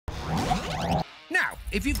Now,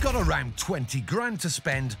 if you've got around 20 grand to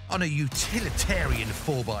spend on a utilitarian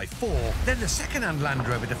 4x4, then the second-hand Land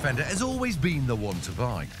Rover Defender has always been the one to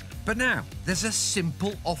buy. But now, there's a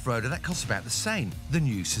simple off-roader that costs about the same, the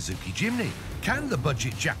new Suzuki Jimny. Can the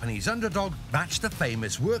budget Japanese underdog match the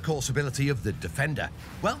famous workhorse ability of the Defender?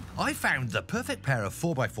 Well, I found the perfect pair of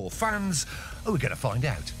 4x4 fans. We're going to find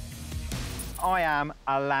out. I am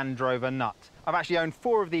a Land Rover nut. I've actually owned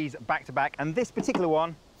 4 of these back-to-back, and this particular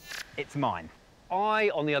one, it's mine. I,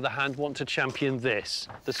 on the other hand, want to champion this,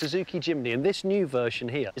 the Suzuki Jimny, and this new version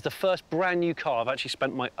here is the first brand new car I've actually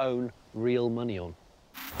spent my own real money on.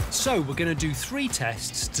 So we're going to do 3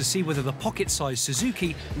 tests to see whether the pocket-sized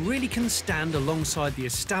Suzuki really can stand alongside the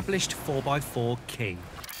established 4x4 king.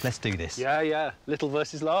 Let's do this. Yeah, little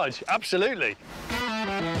versus large, absolutely.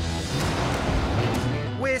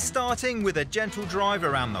 We're starting with a gentle drive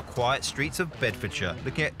around the quiet streets of Bedfordshire,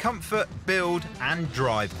 looking at comfort, build and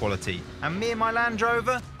drive quality. And me and my Land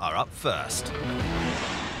Rover are up first.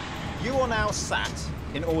 You are now sat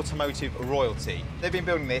in automotive royalty. They've been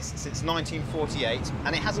building this since 1948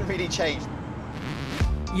 and it hasn't really changed.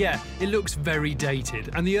 Yeah, it looks very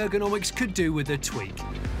dated and the ergonomics could do with a tweak.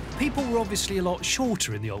 People were obviously a lot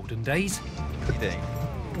shorter in the olden days. What do you think?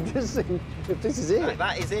 This is it.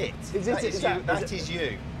 That is it. That is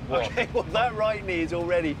you. OK, well, that right knee is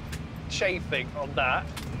already chafing on that.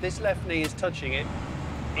 This left knee is touching it.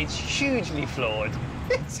 It's hugely flawed.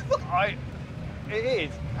 It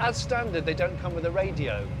is. As standard, they don't come with a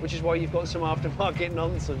radio, which is why you've got some aftermarket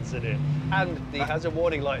nonsense in it. And the hazard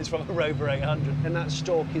warning light is from a Rover 800, and that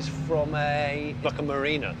stalk is from like a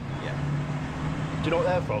Marina. Yeah. Do you know what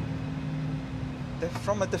they're from? They're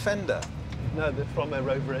from a Defender. No, they're from a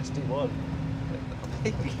Rover SD1.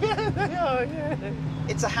 Yeah, they are, yeah.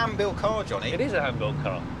 It's a hand-built car, Johnny. It is a hand-built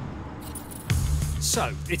car.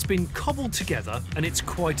 So, it's been cobbled together and it's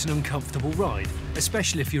quite an uncomfortable ride,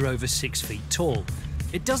 especially if you're over 6 feet tall.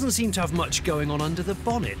 It doesn't seem to have much going on under the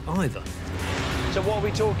bonnet either. So what are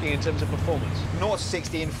we talking in terms of performance? 0 to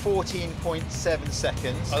 60 in 14.7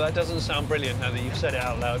 seconds. Oh, that doesn't sound brilliant now that you've said it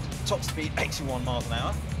out loud. Top speed, 81 miles an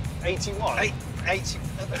hour. 81? 80.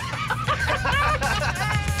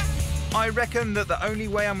 I reckon that the only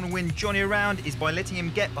way I'm going to win Johnny around is by letting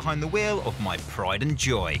him get behind the wheel of my pride and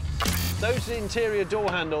joy. Those interior door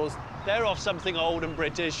handles, they're off something old and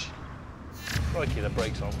British. Crikey, the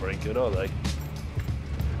brakes aren't very good, are they?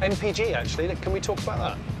 MPG, actually. Can we talk about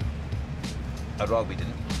that? I'd rather we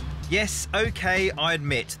didn't. Yes, OK, I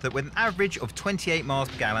admit that with an average of 28 miles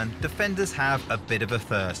per gallon, Defenders have a bit of a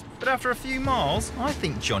thirst. But after a few miles, I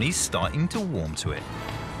think Johnny's starting to warm to it.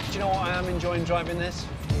 Do you know what I am enjoying driving this?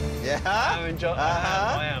 Yeah? I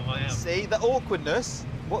am. See, the awkwardness,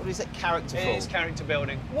 what is it characterful? It is character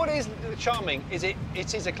building. What is charming is it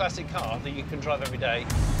is a classic car that you can drive every day.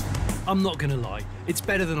 I'm not going to lie, it's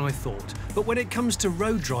better than I thought. But when it comes to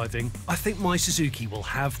road driving, I think my Suzuki will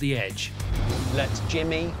have the edge. Let's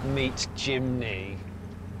Jimmy meet Jimny.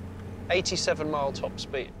 87-mile top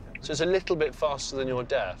speed. So it's a little bit faster than your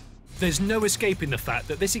DEF. There's no escaping the fact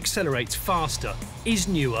that this accelerates faster, is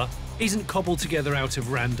newer, isn't cobbled together out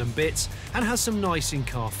of random bits, and has some nice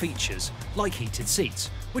in-car features, like heated seats,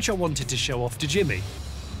 which I wanted to show off to Jimmy.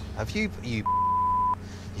 Have you...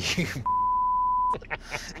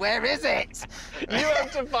 Where is it? You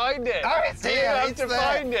have to find it. Oh, it's here. You have to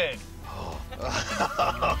find it.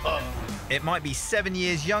 It might be 7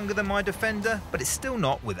 years younger than my Defender, but it's still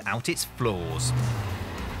not without its flaws.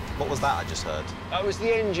 What was that I just heard? That was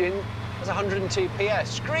the engine. That's 102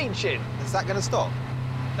 PS, screeching. Is that going to stop?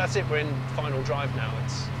 That's it, we're in final drive now.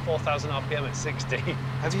 It's 4,000 RPM at 60.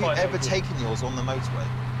 Have you ever taken yours on the motorway?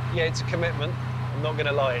 Yeah, it's a commitment. I'm not going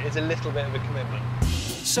to lie, it's a little bit of a commitment.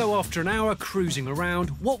 So after an hour cruising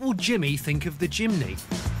around, what will Jimmy think of the Jimny?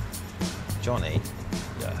 Johnny?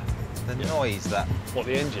 Yeah. The noise that... What,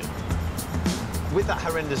 the engine? With that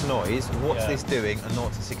horrendous noise, what's Yeah. this doing a 0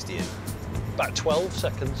 to 60 in? About 12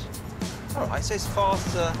 seconds. All right, so it's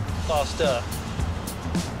faster. Faster.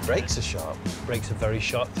 Brakes are sharp. Brakes are very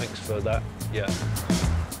sharp, thanks for that. Yeah.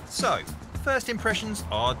 So, first impressions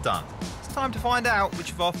are done. It's time to find out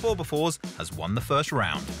which of our 4x4s has won the first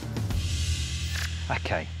round.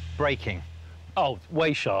 OK, braking. Oh,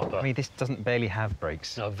 way sharper. I mean, this doesn't barely have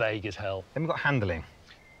brakes. No, vague as hell. Then we've got handling.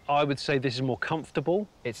 I would say this is more comfortable.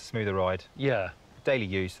 It's a smoother ride. Yeah. Daily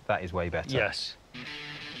use, that is way better. Yes.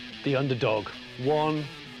 The underdog, 1.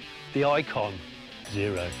 The icon,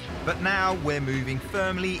 0. But now we're moving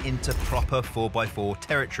firmly into proper 4x4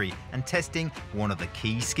 territory and testing one of the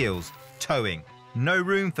key skills, towing. No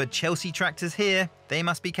room for Chelsea tractors here. They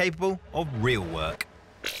must be capable of real work.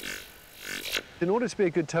 In order to be a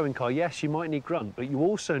good towing car, yes, you might need grunt, but you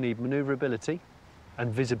also need manoeuvrability,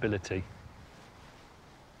 and visibility.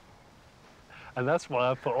 And that's why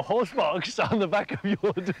I've put horse marks on the back of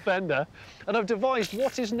your Defender. And I've devised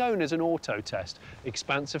what is known as an auto test.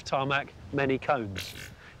 Expanse of tarmac, many cones.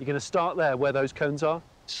 You're going to start there where those cones are,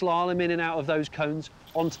 slalom in and out of those cones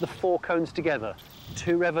onto the 4 cones together.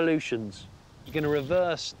 2 revolutions. You're going to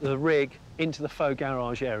reverse the rig into the faux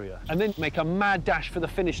garage area and then make a mad dash for the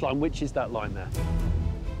finish line, which is that line there.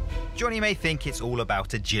 Johnny may think it's all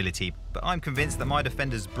about agility, but I'm convinced that my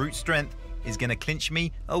Defender's brute strength is going to clinch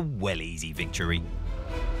me a well-easy victory.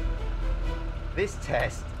 This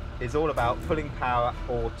test is all about pulling power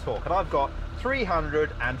or torque, and I've got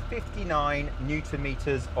 359 newton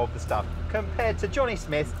meters of the stuff compared to Johnny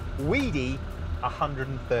Smith's weedy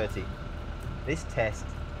 130. This test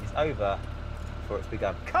is over before it's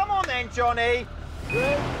begun. Come on then, Johnny!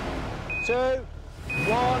 3, 2,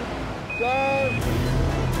 1, go!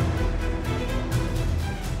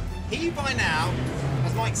 He by now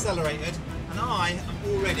has my accelerated, and I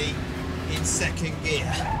am already in 2nd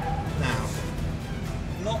gear. Now,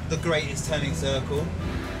 not the greatest turning circle.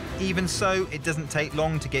 Even so, it doesn't take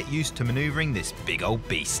long to get used to manoeuvring this big old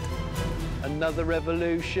beast. Another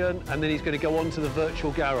revolution, and then he's going to go on to the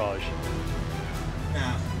virtual garage.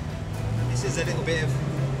 Now, this is a little bit of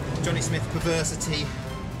Johnny Smith perversity,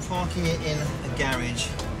 parking it in a garage.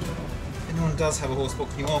 If anyone does have a horse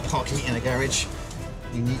box and you are parking it in a garage,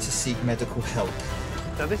 you need to seek medical help.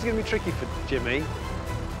 Now this is going to be tricky for Jimmy,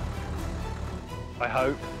 I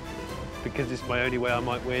hope, because it's my only way I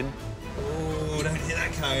might win. Oh, don't hit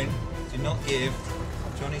that cone. Do not give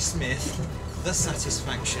Johnny Smith the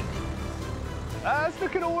satisfaction. It's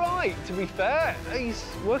looking all right, to be fair. He's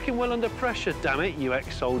working well under pressure, damn it, you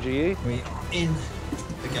ex-soldier, you. We are in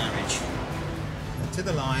the garage. To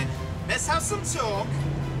the line. Let's have some talk.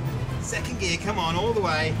 2nd gear, come on, all the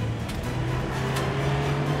way.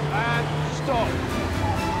 And stop.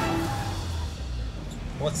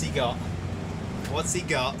 What's he got? What's he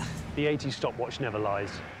got? The 80 stopwatch never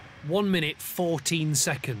lies. 1 minute, 14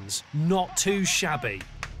 seconds. Not too shabby.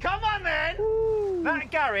 Come on then! Ooh.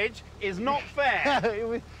 That garage is not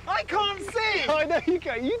fair. I can't see! I know you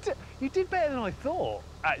go. You did better than I thought,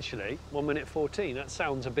 actually. 1 minute 14, that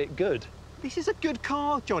sounds a bit good. This is a good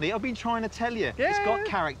car, Johnny. I've been trying to tell you. Yeah. It's got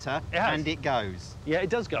character and it goes. Yeah, it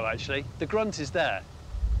does go, actually. The grunt is there.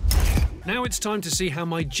 Now it's time to see how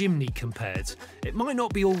my Jimny compared. It might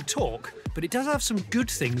not be all talk, but it does have some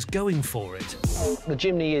good things going for it. The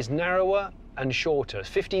Jimny is narrower and shorter,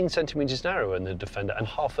 15 centimetres narrower than the Defender and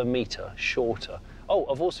half a metre shorter. Oh,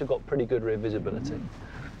 I've also got pretty good rear visibility.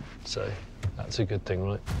 So that's a good thing,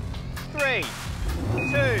 right? 3, 2,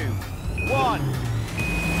 1.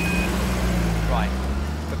 Right,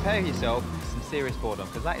 prepare yourself for some serious boredom,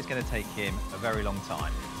 because that is going to take him a very long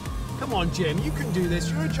time. Come on, Jim, you can do this.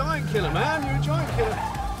 You're a giant killer, man. You're a giant killer.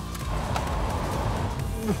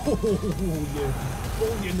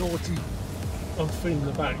 Oh, you naughty. I'm feeling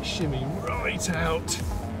the back shimmy right out.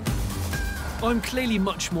 I'm clearly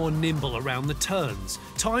much more nimble around the turns.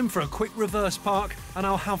 Time for a quick reverse park, and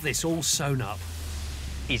I'll have this all sewn up.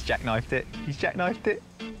 He's jackknifed it. He's jackknifed it.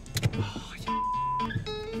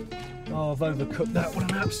 Oh, I've overcooked that one,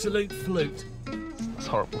 an absolute flute. That's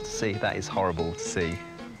horrible to see. That is horrible to see.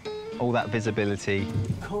 All that visibility.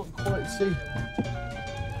 Can't quite see.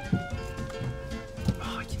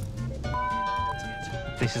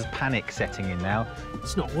 This is panic setting in now.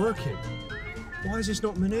 It's not working. Why is this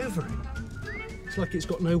not manoeuvring? It's like it's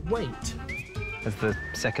got no weight. As the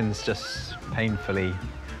seconds just painfully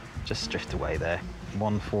just drift away there.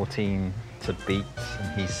 1:14 to beat,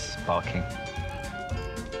 and he's barking.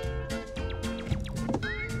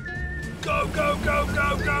 Go, go, go,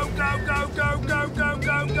 go, go, go, go, go, go, go,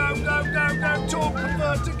 go, go, go, go, go, torque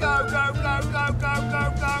converter, go, go, go, go, go, go,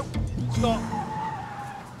 go. Stop.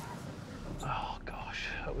 Oh, gosh,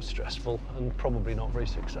 that was stressful and probably not very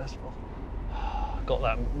successful. Got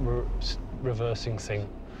that reversing thing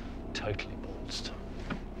totally ballsed.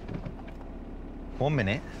 1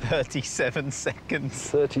 minute, 37 seconds.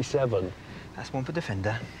 37. That's one for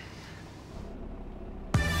Defender.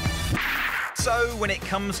 So, when it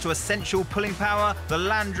comes to essential pulling power, the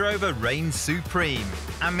Land Rover reigns supreme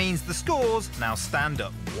and means the scores now stand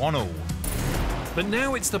at 1-1. But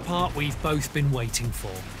now it's the part we've both been waiting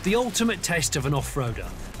for. The ultimate test of an off-roader.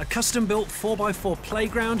 A custom-built 4x4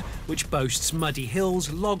 playground which boasts muddy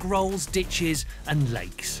hills, log rolls, ditches and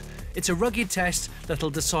lakes. It's a rugged test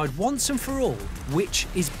that'll decide once and for all which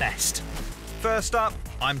is best. First up,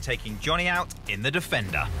 I'm taking Johnny out in the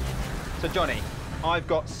Defender. So Johnny, I've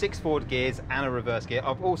got 6 forward gears and a reverse gear.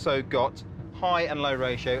 I've also got high and low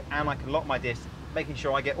ratio, and I can lock my disc, making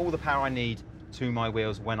sure I get all the power I need to my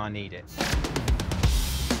wheels when I need it.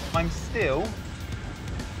 I'm still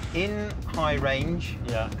in high range.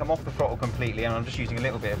 Yeah. I'm off the throttle completely and I'm just using a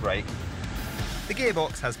little bit of brake. The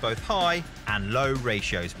gearbox has both high and low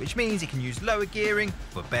ratios, which means it can use lower gearing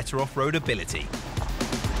for better off-road ability.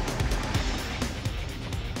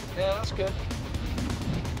 Yeah, that's good.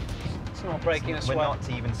 It's not breaking a sweat. We're not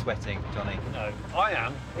even sweating, Johnny. No, I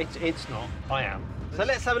am. It's not. I am. So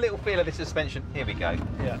let's have a little feel of this suspension. Here we go.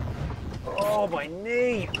 Yeah. Oh, my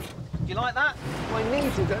knee. Do you like that? My knee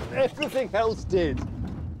did everything else did.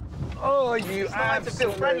 Oh, you It's starting to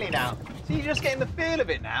feel friendly now. So you're just getting the feel of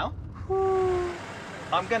it now.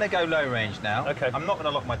 I'm going to go low range now. Okay. I'm not going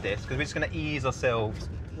to lock my disc because we're just going to ease ourselves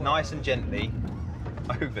nice and gently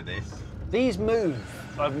over this. These move.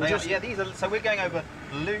 Yeah, these are. So we're going over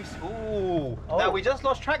loose. Ooh. Oh. Now we just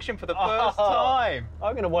lost traction for the first time.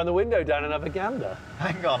 I'm going to wind the window down and have a gander.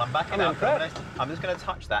 Hang on, I'm backing up. impressed. I'm just going to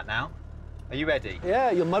touch that now. Are you ready?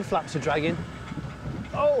 Yeah, your mud flaps are dragging.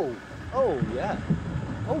 Oh, yeah.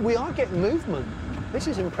 Oh, we are getting movement. This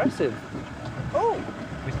is impressive. Oh,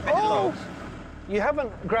 We're spinning logs. You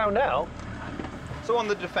haven't ground out. So on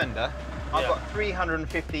the Defender, I've got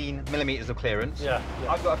 315 millimetres of clearance. Yeah.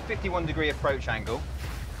 I've got a 51-degree approach angle,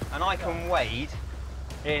 and I can wade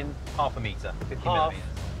In. half a metre, 50 Half. millimetres,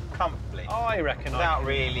 comfortably, I reckon without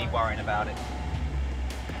really worrying about it.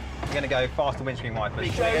 I'm going to go faster windscreen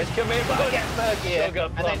wipers. Joe's come in. We've got to get third gear,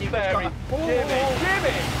 Sugar and then you've plum got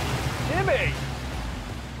Jimmy!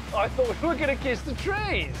 I thought we were going to kiss the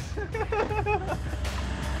trees.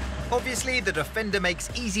 Obviously, the Defender makes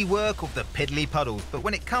easy work of the piddly puddles, but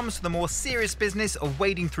when it comes to the more serious business of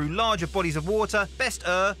wading through larger bodies of water, best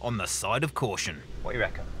err on the side of caution. What do you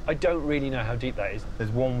reckon? I don't really know how deep that is.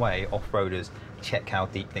 There's one way off-roaders check how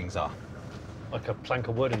deep things are. Like a plank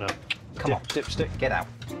of wood and a Come on, dipstick. get out.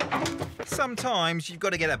 Sometimes you've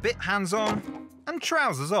got to get a bit hands-on and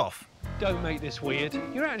trousers off. Don't make this weird.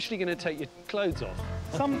 You're actually going to take your clothes off.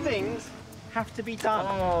 Some things have to be done.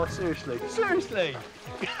 Oh, seriously. Seriously?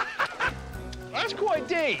 That's quite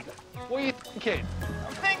deep. What are you thinking?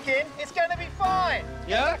 I'm thinking it's going to be fine.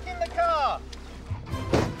 Yeah? Get back in the car.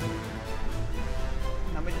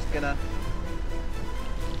 And we're just going to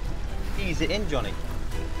ease it in, Johnny.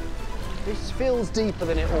 This feels deeper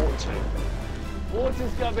than it ought to.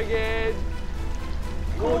 Water's coming in.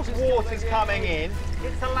 Water's coming in.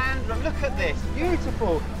 It's a Land Rover. Look at this.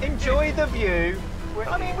 Beautiful. Enjoy the view.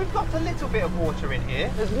 I mean, we've got a little bit of water in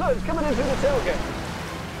here. There's loads coming in through the tailgate.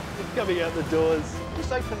 It's coming out the doors.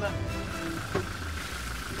 Just open the...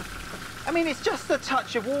 I mean, it's just a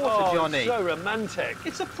touch of water, Johnny. So romantic.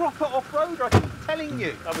 It's a proper off-roader, I keep telling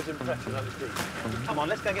you. That was impressive, that was deep. Come on,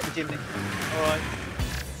 let's go and get the Jimny. All right.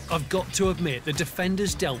 I've got to admit, the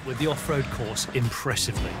Defender's dealt with the off-road course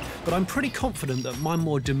impressively, but I'm pretty confident that my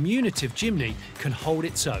more diminutive Jimny can hold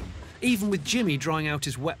its own, even with Jimmy drying out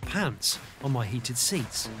his wet pants on my heated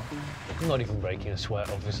seats. I'm not even breaking a sweat,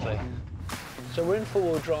 obviously. So we're in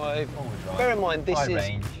four-wheel drive. Bear in mind,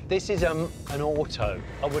 this is an auto.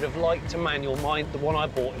 I would have liked a manual. The one I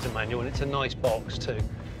bought is a manual, and it's a nice box too.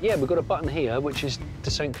 Yeah, we've got a button here, which is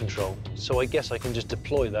descent control. So I guess I can just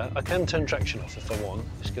deploy that. I can turn traction off if I want.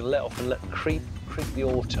 Just gonna let off and creep the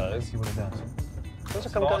auto. See what it does. Feels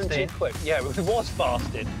like I'm going too quick. Yeah, it was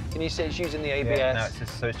fasted. Can you see it's using the ABS? Yeah, no,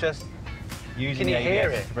 it's just using the ABS. Can you hear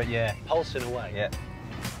it? But yeah. Pulsing away. Yeah.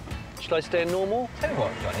 Should I stay in normal? Tell you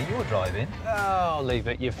what, Johnny, you're driving. Oh, I'll leave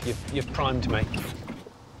it. You've primed me.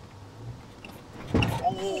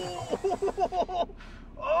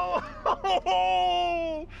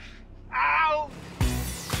 Oh! Ow!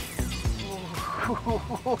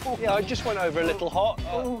 Yeah, I just went over a little hot.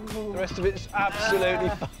 The rest of it's absolutely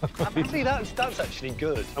fine. See, that's actually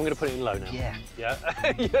good. I'm going to put it in low now. Yeah. Yeah?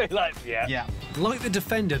 Yeah. Yeah. Like the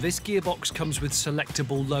Defender, this gearbox comes with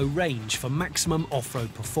selectable low range for maximum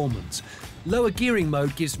off-road performance. Lower gearing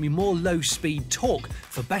mode gives me more low-speed torque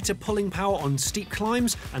for better pulling power on steep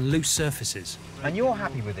climbs and loose surfaces. And you're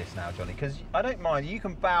happy with this now, Johnny, because I don't mind. You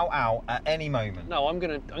can bow out at any moment. No, I'm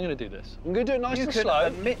gonna do this. I'm gonna do it nice and You slow.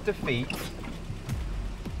 can admit defeat.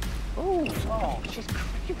 Oh, she's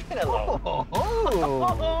creeping along. Oh.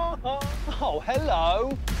 Oh,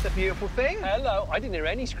 hello. It's a beautiful thing. Hello. I didn't hear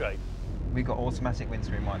any scrape. We've got automatic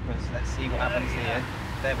windscreen wipers. Let's see what happens here.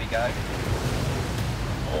 There we go.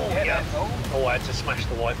 Oh, yeah. Oh, I had to smash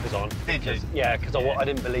the wipers on. Did you? Yeah, because I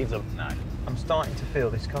didn't believe them. No. I'm starting to feel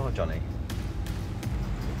this car, Johnny.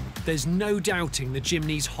 There's no doubting the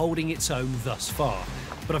Jimny's holding its own thus far,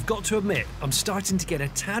 but I've got to admit, I'm starting to get a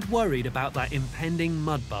tad worried about that impending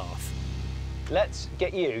mud bath. Let's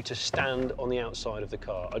get you to stand on the outside of the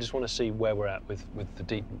car. I just want to see where we're at with the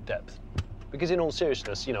deep depth. Because in all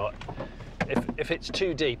seriousness, you know, If it's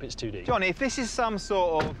too deep, it's too deep. Johnny, if this is some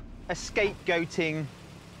sort of scapegoating,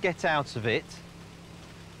 get out of it.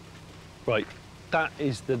 Right, that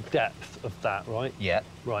is the depth of that, right? Yeah.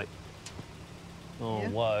 Right. Oh, Yeah.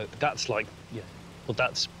 whoa. That's like, yeah. Well,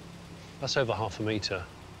 that's over half a metre.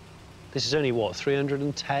 This is only, what,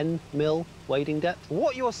 310 mil wading depth?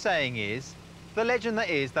 What you're saying is, the legend that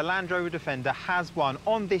is the Land Rover Defender has won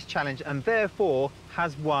on this challenge and therefore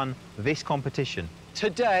has won this competition.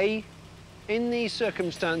 Today, in these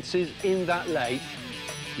circumstances, in that lake,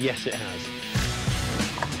 yes, it has.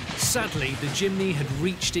 Sadly, the Jimny had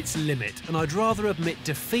reached its limit, and I'd rather admit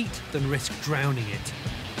defeat than risk drowning it.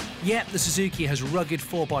 Yet the Suzuki has rugged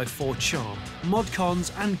 4x4 charm, mod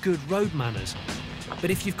cons and good road manners. But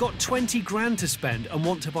if you've got 20 grand to spend and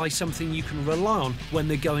want to buy something you can rely on when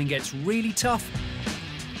the going gets really tough,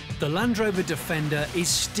 the Land Rover Defender is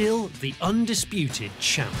still the undisputed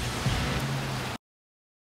champ.